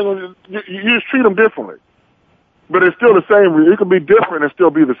 you just treat him differently. But it's still the same. It can be different and still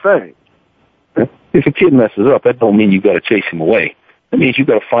be the same. If a kid messes up, that don't mean you got to chase him away. That means you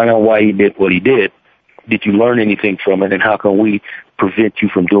got to find out why he did what he did. Did you learn anything from it, and how can we prevent you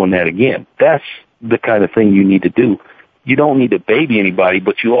from doing that again? That's the kind of thing you need to do. You don't need to baby anybody,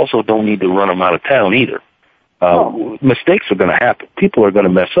 but you also don't need to run them out of town either. Mistakes are going to happen. People are going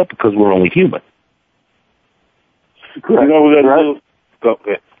to mess up because we're only human. We're going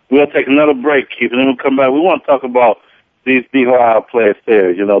to take another break, Keith, and then we'll come back. We want to talk about these Ohio players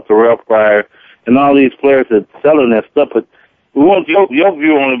there, Terrell Pryor and all these players that are selling that stuff. But we want your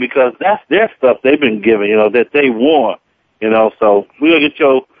view on it, because that's their stuff they've been given, that they want, So we're going to get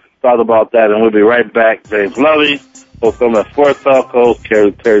your thought about that, and we'll be right back. James Loving, Some of the Sports Talk host,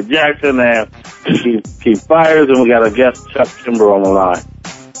 Terry Jackson, and Keith Byers, and we got a guest, Chuck Kimber, on the line.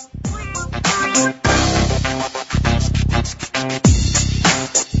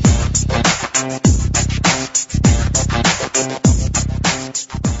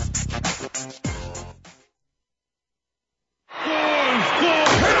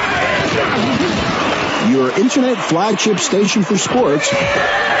 Your internet flagship station for sports.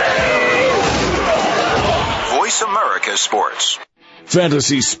 Voice America Sports.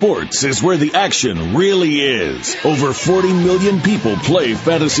 Fantasy sports is where the action really is. Over 40 million people play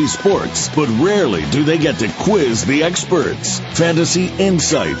fantasy sports, but rarely do they get to quiz the experts. Fantasy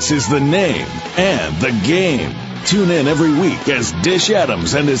Insights is the name and the game. Tune in every week as Dish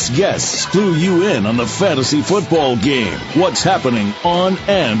Adams and his guests clue you in on the fantasy football game, what's happening on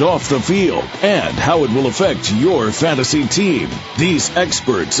and off the field, and how it will affect your fantasy team. These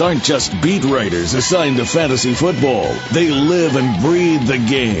experts aren't just beat writers assigned to fantasy football. They live and breathe the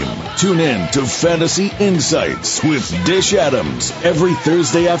game. Tune in to Fantasy Insights with Dish Adams every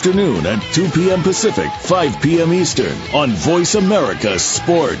Thursday afternoon at 2 p.m. Pacific, 5 p.m. Eastern on Voice America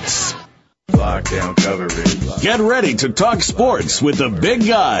Sports. Lockdown coverage. Get ready to talk sports with the big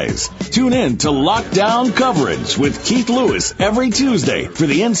guys. Tune in to Lockdown Coverage with Keith Lewis every Tuesday for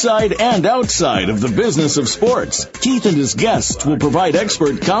the inside and outside of the business of sports. Keith and his guests will provide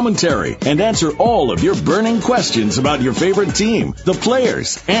expert commentary and answer all of your burning questions about your favorite team, the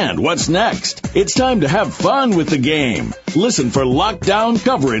players, and what's next. It's time to have fun with the game. Listen for Lockdown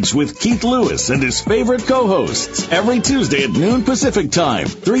Coverage with Keith Lewis and his favorite co-hosts every Tuesday at noon Pacific Time,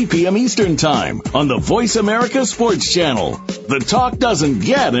 3 p.m. Eastern Time on the Voice America Sports Channel. The talk doesn't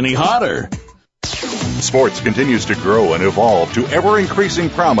get any hotter. Sports continues to grow and evolve to ever-increasing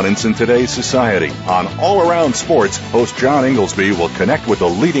prominence in today's society. On All Around Sports, host John Inglesby will connect with the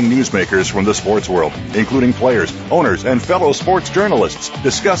leading newsmakers from the sports world, including players, owners, and fellow sports journalists,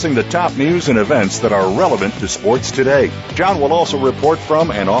 discussing the top news and events that are relevant to sports today. John will also report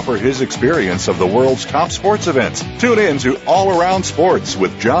from and offer his experience of the world's top sports events. Tune in to All Around Sports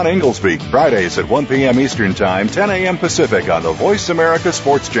with John Inglesby, Fridays at 1 p.m. Eastern Time, 10 a.m. Pacific on the Voice America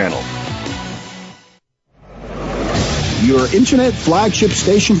Sports Channel. Your internet flagship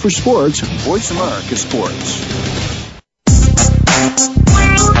station for sports, Voice America Sports.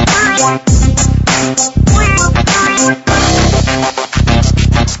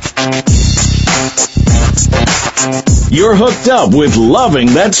 You're hooked up with Loving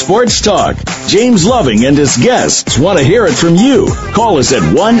That Sports Talk. James Loving and his guests want to hear it from you. Call us at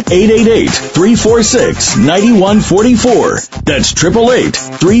 1-888-346-9144. That's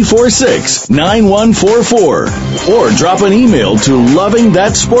 888-346-9144. Or drop an email to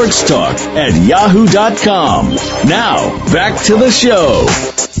lovingthatsportstalk@yahoo.com. Now, back to the show.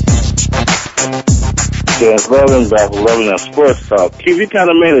 James Loving back with Loving That Sports Talk. Keith, you kind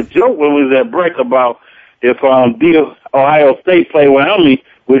of made a joke when we was at break about if Ohio State played Wyoming,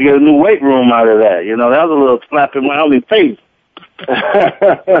 we'd get a new weight room out of that. You know, that was a little slap in Wyoming's face.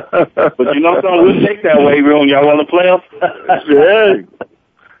 But you know something? We'll take that weight room. Y'all want to play us?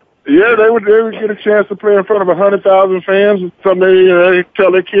 Yeah, they would get a chance to play in front of 100,000 fans. Something they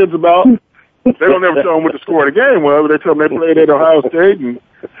tell their kids about. They don't ever tell them what the score of the game was, but they tell them they played at Ohio State, and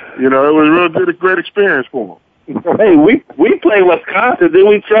you know it was a great experience for them. Hey, we played Wisconsin, then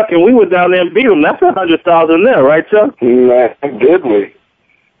we, Chuck, and we went down there and beat them. That's 100,000 there, right, Chuck? Did we?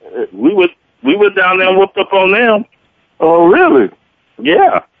 We went down there and whooped up on them. Oh, really?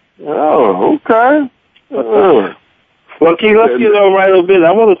 Yeah. Oh, okay. Well, Keith, let's get on right a bit.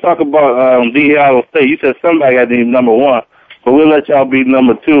 I want to talk about Ohio State. You said somebody got to be number one, but we'll let y'all be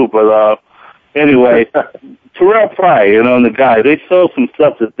number two. But anyway, Terrell Pryor, you know, and the guys, they showed some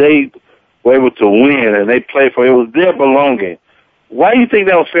stuff that they were able to win, and they played for it. It was their belonging. Why do you think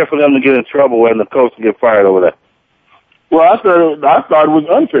that was fair for them to get in trouble and the coach to get fired over that? Well, I thought it was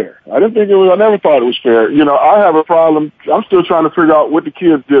unfair. I didn't think it was. I never thought it was fair. You know, I have a problem. I'm still trying to figure out what the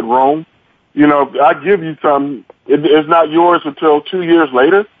kids did wrong. You know, I give you something. It's not yours until 2 years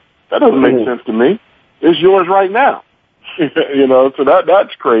later. That doesn't make sense to me. It's yours right now. You know, so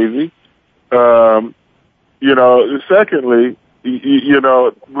that's crazy. You know, secondly, you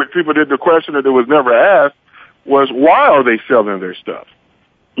know, when people did the question that was never asked was, why are they selling their stuff?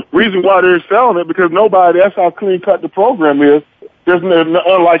 Reason why they're selling it, because nobody, that's how clean cut the program is. There's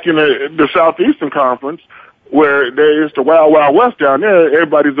unlike in the Southeastern Conference, where there is the Wild Wild West down there,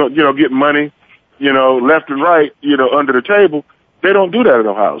 everybody's, you know, getting money, you know, left and right, you know, under the table. They don't do that at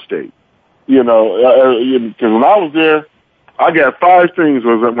Ohio State. You know, because when I was there, I got 5 things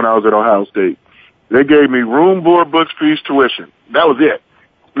when I was at Ohio State. They gave me room, board, books, fees, tuition. That was it.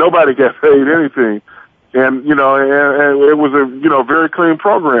 Nobody got paid anything. And, you know, and it was a, you know, very clean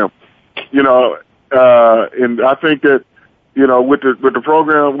program, you know, and I think that, you know, with the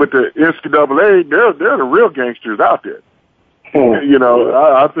program, with the NCAA, they're the real gangsters out there. You know,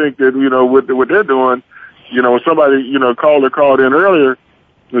 I think that, you know, what they're doing, you know, somebody, you know, called in earlier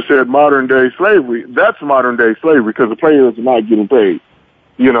and said modern day slavery. That's modern day slavery because the players are not getting paid.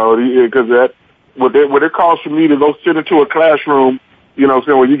 You know, because that, what it costs for me to go sit into a classroom, you know,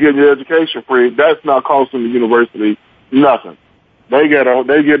 saying, well, you're getting your education free, that's not costing the university nothing. They get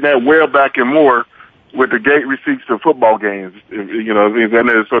that well back and more with the gate receipts to football games, you know,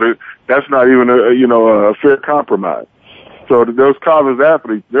 and so that's not even a fair compromise. So those college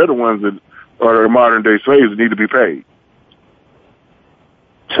athletes, they're the ones that are modern day slaves that need to be paid.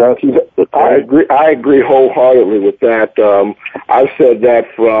 Chucky, I agree wholeheartedly with that. I've said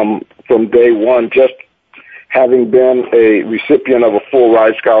that from day one, just having been a recipient of a full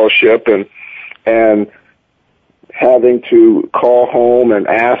ride scholarship and having to call home and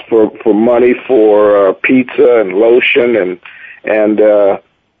ask for money for pizza and lotion and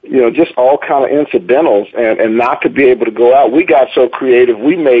you know, just all kind of incidentals and not to be able to go out. We got so creative.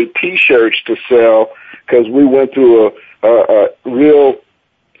 We made T-shirts to sell because we went through a real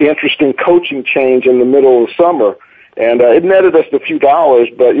interesting coaching change in the middle of summer. And it netted us a few dollars,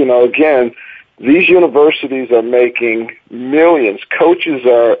 but, you know, again, these universities are making millions. Coaches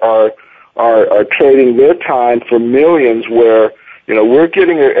are trading their time for millions where, you know, we're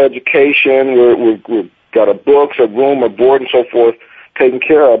getting an education, we've got a books, a room, a board, and so forth taken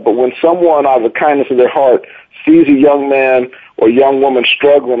care of. But when someone, out of the kindness of their heart, sees a young man or young woman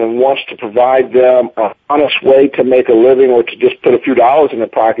struggling and wants to provide them an honest way to make a living or to just put a few dollars in their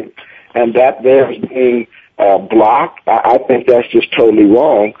pocket, and that there is being blocked, I think that's just totally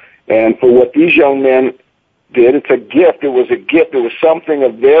wrong. And for what these young men did, it's a gift. It was a gift. It was something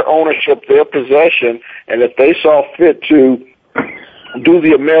of their ownership, their possession, and if they saw fit to do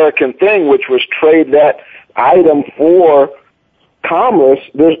the American thing, which was trade that item for commerce,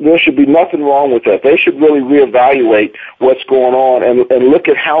 there should be nothing wrong with that. They should really reevaluate what's going on and look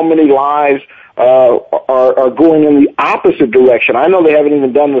at how many lives are going in the opposite direction. I know they haven't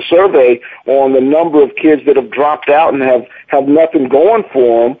even done the survey on the number of kids that have dropped out and have nothing going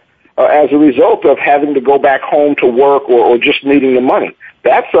for them as a result of having to go back home to work or just needing the money.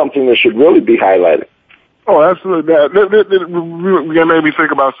 That's something that should really be highlighted. Oh, absolutely. That made me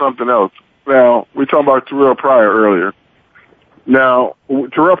think about something else. Now, we talked about Terrell Pryor earlier. Now,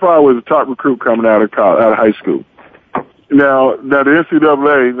 Terrell Pryor was a top recruit coming out of high school. Now the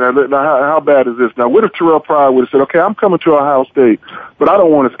NCAA, now how bad is this? Now, what if Terrell Pryor would have said, okay, I'm coming to Ohio State, but I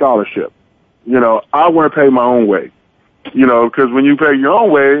don't want a scholarship. You know, I want to pay my own way. You know, because when you pay your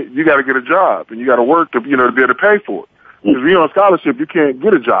own way, you got to get a job and you got to work to, you know, to be able to pay for it. If you're on a scholarship, you can't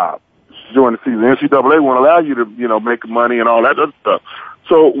get a job during the season. The NCAA won't allow you to, you know, make money and all that other stuff.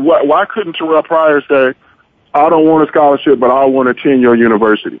 So why couldn't Terrell Pryor say, I don't want a scholarship, but I want a 10-year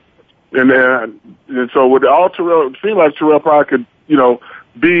university? And so with all Terrell, it seemed like Terrell Pryor could, you know,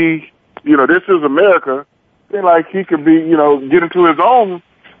 be, you know, this is America. It seemed like he could be, you know, get into his own,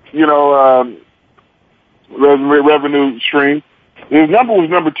 you know, revenue stream. His number was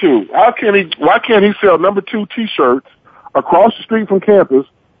number 2. Why can't he sell number 2 T-shirts across the street from campus?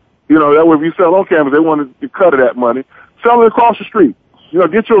 You know, that way if you sell on campus, they want to cut of that money. Sell it across the street. You know,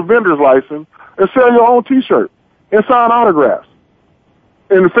 get your vendor's license and sell your own T-shirt and sign autographs.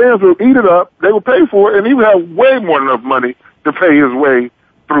 And the fans will eat it up. They will pay for it, and he would have way more than enough money to pay his way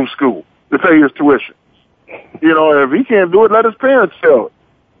through school, to pay his tuition. You know, if he can't do it, let his parents sell it.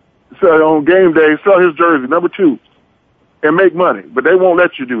 Sell on game day, sell his jersey, number 2, and make money. But they won't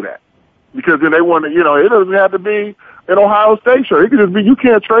let you do that because then they want to, you know, it doesn't have to be an Ohio State shirt. It could just be, you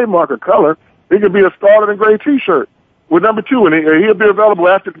can't trademark a color. It could be a scarlet and gray T-shirt with number 2, and he'll be available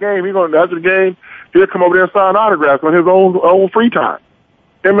after the game. After the game, he'll come over there and sign autographs on his own free time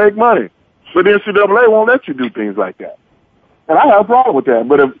and make money. But the NCAA won't let you do things like that. And I have a problem with that.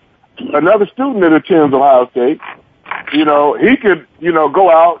 But if another student that attends Ohio State, you know, he could, you know, go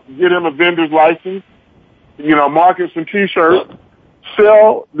out, get him a vendor's license, you know, market some T-shirts,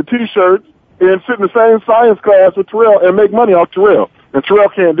 sell the T-shirts, and sit in the same science class with Terrell and make money off Terrell. And Terrell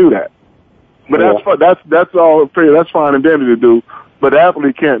can't do that. But that's all fair. That's fine and dandy to do. But the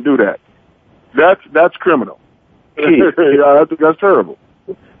athlete can't do that. That's criminal. That's terrible.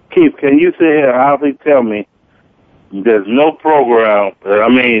 Keith, can you sit here and honestly tell me there's no program,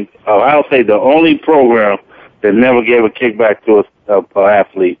 I'll say the only program that never gave a kickback to an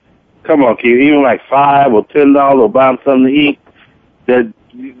athlete? Come on, Keith, even like $5 or $10 or buy them something to eat, that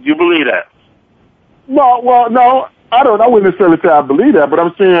you believe that? No, I wouldn't necessarily say I believe that, but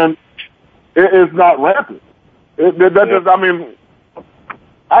I'm saying It's not rampant. I mean,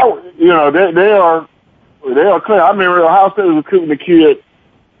 they are clean. I remember Ohio State was recruiting a kid.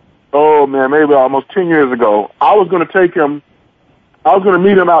 Oh man, maybe almost 10 years ago. I was going to take him. I was going to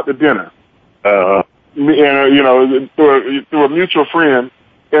meet him out to dinner. And through a mutual friend,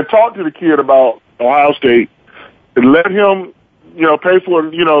 and talk to the kid about Ohio State, and let him, pay for,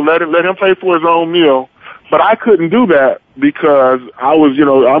 let him pay for his own meal. But I couldn't do that because I was,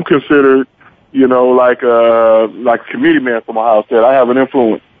 I'm considered, like a committee man from Ohio State. I have an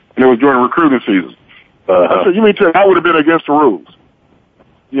influence, and it was during recruiting season. I said, you mean that would have been against the rules?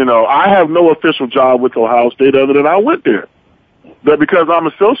 I have no official job with Ohio State other than I went there. But because I'm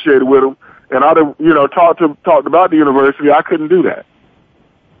associated with them, and I'd have, talked about the university, I couldn't do that.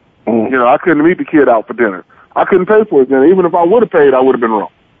 I couldn't meet the kid out for dinner. I couldn't pay for his dinner. Even if I would have paid, I would have been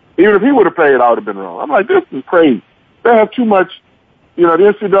wrong. Even if he would have paid, I would have been wrong. I'm like, this is crazy. They have too much, the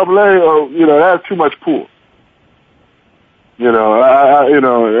NCAA, or, they have too much pull. I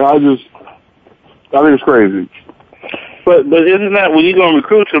think it's crazy. But isn't that when you're going to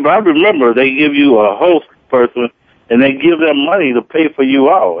recruit them? I remember they give you a host person, and they give them money to pay for you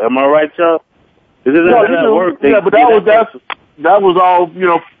out. Am I right, Chuck? Isn't that how that works? Yeah, but that was all,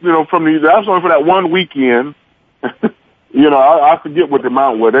 that's only for that one weekend. I forget what the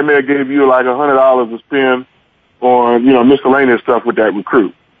amount was. They may have gave you like $100 to spend on, miscellaneous stuff with that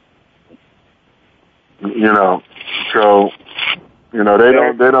recruit. So, they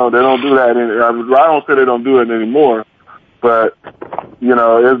don't do that. I don't say they don't do it anymore, but,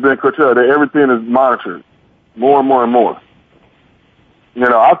 it's been curtailed. Everything is monitored more and more and more.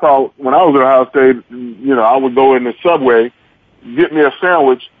 I thought when I was at Ohio State, I would go in the Subway, get me a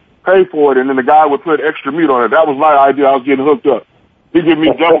sandwich, pay for it, and then the guy would put extra meat on it. That was my idea. I was getting hooked up. He'd give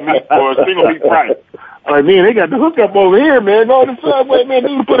me double meat or a single meat price. I'm like, man, they got the hookup over here, man. Go to the Subway, man.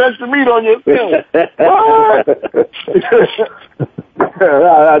 Dude, put extra meat on your sandwich. What?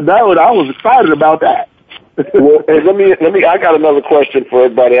 I was excited about that. Well, hey, let me. I got another question for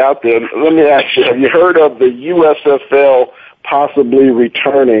everybody out there. Let me ask you: have you heard of the USFL possibly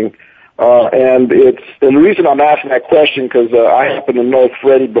returning? And the reason I'm asking that question because I happen to know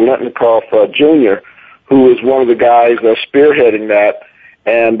Freddie Biletnikoff Jr., who is one of the guys spearheading that,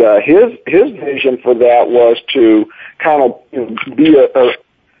 and his vision for that was to kind of be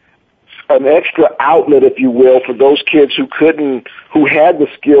an extra outlet, if you will, for those kids who had the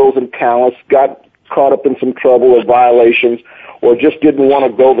skills and talents, got caught up in some trouble or violations, or just didn't want to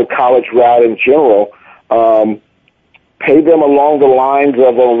go the college route in general. Pay them along the lines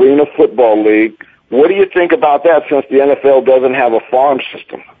of an arena football league. What do you think about that since the NFL doesn't have a farm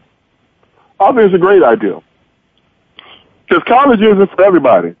system? I think it's a great idea. Because college isn't for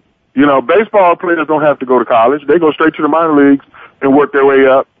everybody. Baseball players don't have to go to college. They go straight to the minor leagues and work their way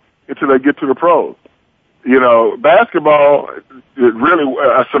up until they get to the pros. Basketball, really,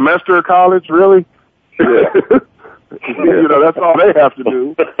 a semester of college, really? Yeah. That's all they have to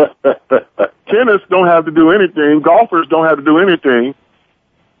do. Tennis don't have to do anything. Golfers don't have to do anything.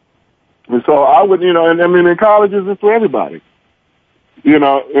 And so I would, and college isn't for everybody. And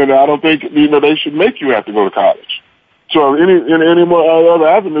I don't think, they should make you have to go to college. So any more other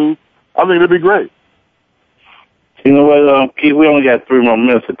avenues, I think it'd be great. You know what, Keith, we only got 3 more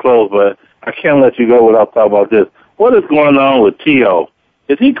minutes to close, but I can't let you go without talking about this. What is going on with T.O.?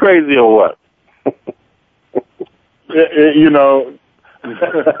 Is he crazy or what?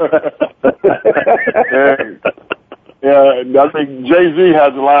 And I think Jay-Z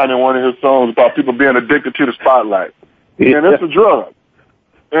has a line in one of his songs about people being addicted to the spotlight. Yeah. And it's a drug.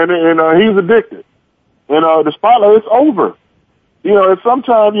 And he's addicted. The spotlight, it's over. And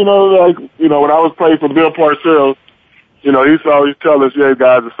sometimes, when I was playing for Bill Parcells, he used to always tell us, yeah,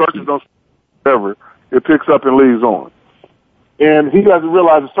 guys, the circus don't ever. It picks up and leaves on. And he doesn't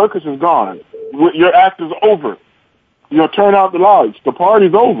realize the circus is gone. Your act is over. Turn out the lights. The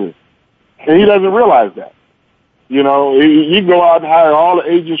party's over. And he doesn't realize that. You can go out and hire all the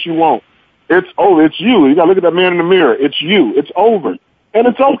agents you want. It's over. It's you. You got to look at that man in the mirror. It's you. It's over. And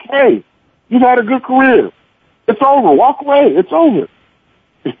it's okay. You've had a good career. It's over. Walk away. It's over.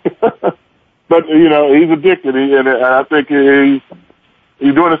 But, he's addicted. And I think he's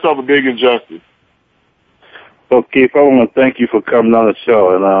doing himself a big injustice. So, Keith, I want to thank you for coming on the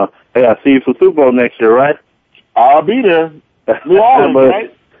show. And, hey, I'll see you for Super Bowl next year, right? I'll be there. New Orleans,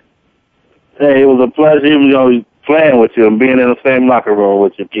 right? Hey, it was a pleasure, playing with you and being in the same locker room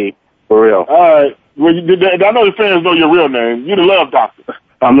with you, Keith. For real. All right. Well, I know the fans know your real name. You're the Love Doctor.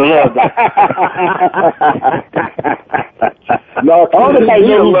 I'm the Love Doctor. No, I don't know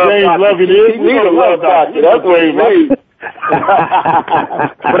who James Loving is. He's the Love Doctor. That's what he means.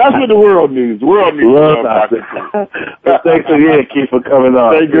 But that's what the world needs. The world needs love boxing. But thanks again, Keith, for coming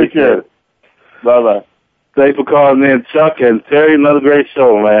on. Take good care. Bye-bye. Thanks for calling in, Chuck and Terry. Another great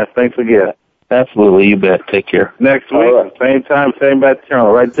show, man. Thanks again. Absolutely, you bet. Take care. Next week, right. Same time, same bat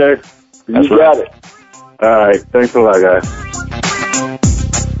channel. Right there? You got it. All right. Thanks a lot, guys.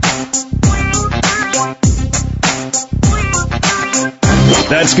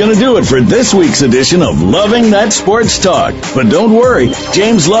 That's going to do it for this week's edition of Loving That Sports Talk. But don't worry,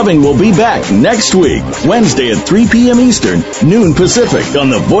 James Loving will be back next week, Wednesday at 3 p.m. Eastern, noon Pacific, on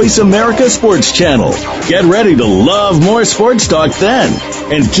the Voice America Sports Channel. Get ready to love more sports talk then.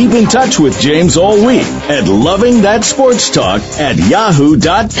 And keep in touch with James all week at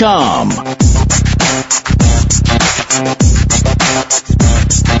lovingthatsportstalk@yahoo.com.